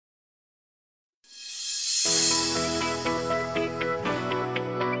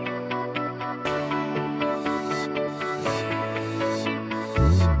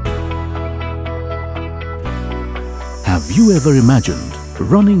Have you ever imagined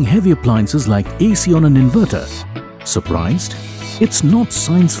running heavy appliances like AC on an inverter? Surprised? It's not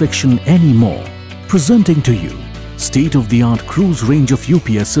science fiction anymore. Presenting to you state-of-the-art cruise range of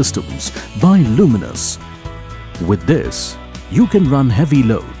UPS systems by Luminous. With this, you can run heavy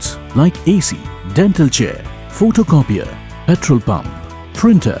loads like AC, dental chair, photocopier, petrol pump,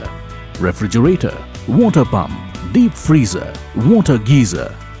 printer, refrigerator, water pump, deep freezer, water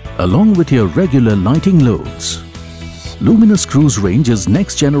geyser, along with your regular lighting loads. Luminous Cruise Range is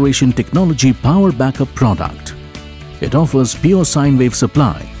next-generation technology power backup product. It offers pure sine wave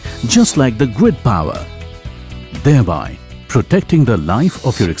supply, just like the grid power, thereby protecting the life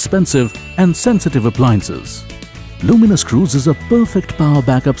of your expensive and sensitive appliances. Luminous Cruise is a perfect power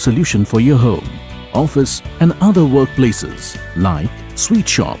backup solution for your home, office and other workplaces like sweet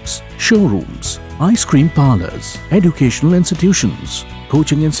shops, showrooms, ice cream parlors, educational institutions,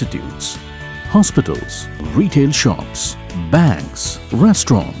 coaching institutes, hospitals, retail shops, banks,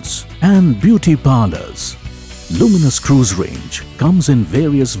 restaurants and beauty parlors. Luminous Cruise Range comes in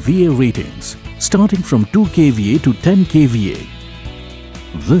various VA ratings starting from 2 kVA to 10 kVA.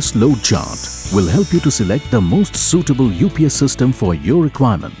 This load chart will help you to select the most suitable UPS system for your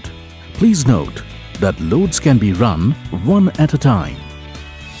requirement. Please note that loads can be run one at a time.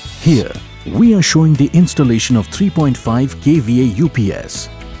 Here, we are showing the installation of 3.5 kVA UPS.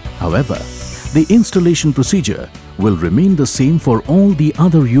 However, the installation procedure will remain the same for all the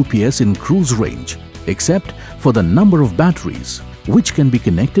other UPS in cruise range except for the number of batteries which can be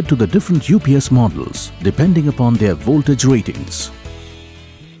connected to the different UPS models depending upon their voltage ratings.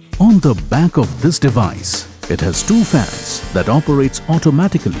 On the back of this device, it has 2 fans that operates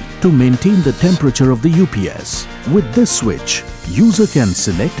automatically to maintain the temperature of the UPS. With this switch, user can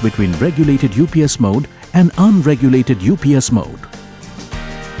select between regulated UPS mode and unregulated UPS mode.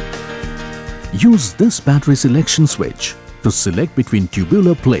 Use this battery selection switch to select between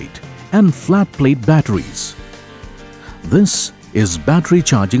tubular plate and flat plate batteries. This is battery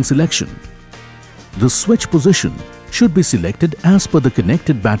charging selection. The switch position should be selected as per the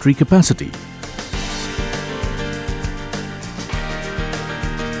connected battery capacity.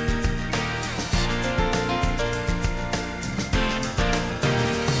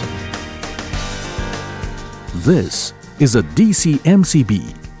 This is a DC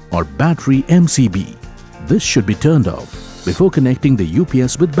MCB or battery MCB. This should be turned off before connecting the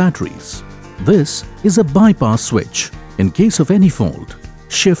UPS with batteries. This is a bypass switch. In case of any fault,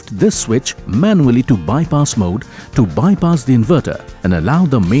 shift this switch manually to bypass mode to bypass the inverter and allow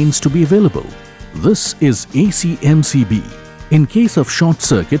the mains to be available. This is AC MCB. In case of short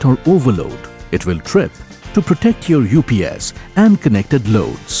circuit or overload, it will trip to protect your UPS and connected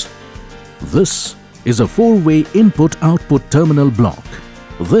loads. This is a 4-way input-output terminal block.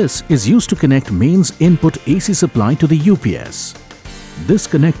 This is used to connect mains input AC supply to the UPS. This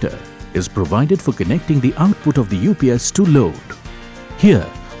connector is provided for connecting the output of the UPS to load. Here,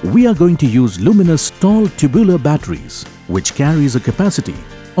 we are going to use Luminous tall tubular batteries, which carries a capacity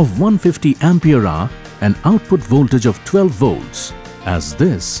of 150 ampere-hour and output voltage of 12 volts. As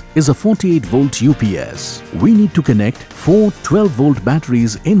this is a 48-volt UPS, we need to connect 4 12-volt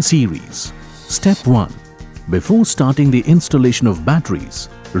batteries in series. Step 1. Before starting the installation of batteries,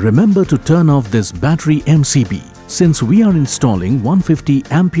 remember to turn off this battery MCB since we are installing 150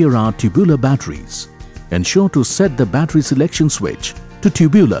 ampere-hour tubular batteries. Ensure to set the battery selection switch to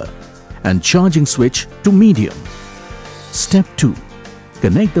tubular and charging switch to medium. Step 2.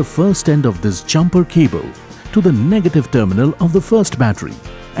 Connect the first end of this jumper cable to the negative terminal of the first battery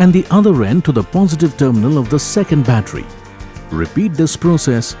and the other end to the positive terminal of the second battery. Repeat this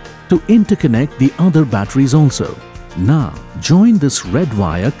process to interconnect the other batteries also. Now, join this red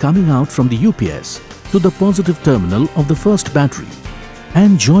wire coming out from the UPS to the positive terminal of the first battery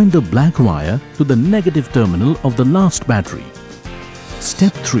and join the black wire to the negative terminal of the last battery.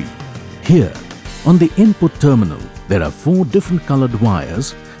 Step 3. Here, on the input terminal, there are 4 different colored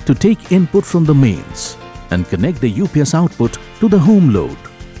wires to take input from the mains and connect the UPS output to the home load.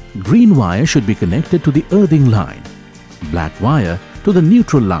 Green wire should be connected to the earthing line, black wire to the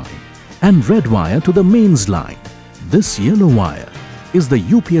neutral line and red wire to the mains line. This yellow wire is the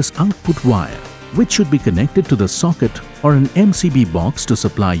UPS output wire, which should be connected to the socket or an MCB box to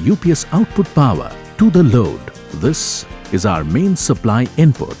supply UPS output power to the load. This is our main supply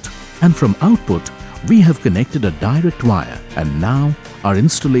input, and from output we have connected a direct wire, and now our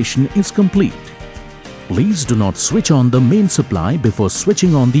installation is complete. Please do not switch on the main supply before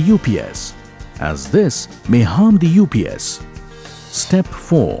switching on the UPS, as this may harm the UPS. Step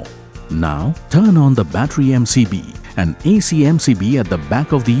 4. Now turn on the battery MCB and AC MCB at the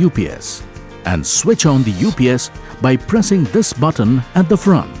back of the UPS. and switch on the UPS by pressing this button at the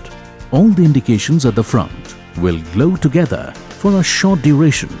front. All the indications at the front will glow together for a short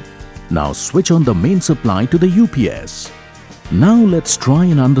duration. Now switch on the main supply to the UPS. Now let's try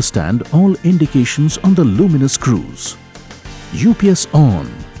and understand all indications on the Luminous screws. UPS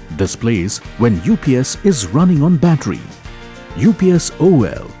on displays when UPS is running on battery. UPS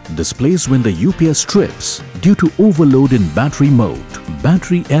OL displays when the UPS trips due to overload in battery mode.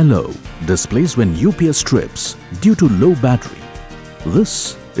 Battery LO displays when UPS trips due to low battery.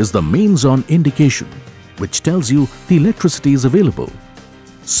 This is the mains on indication, which tells you the electricity is available.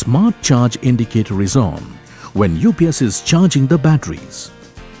 Smart charge indicator is on when UPS is charging the batteries.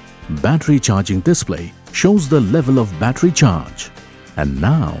 Battery charging display shows the level of battery charge. And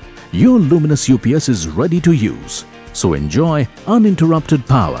now your Luminous UPS is ready to use. So enjoy uninterrupted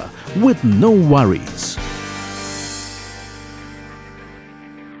power with no worries.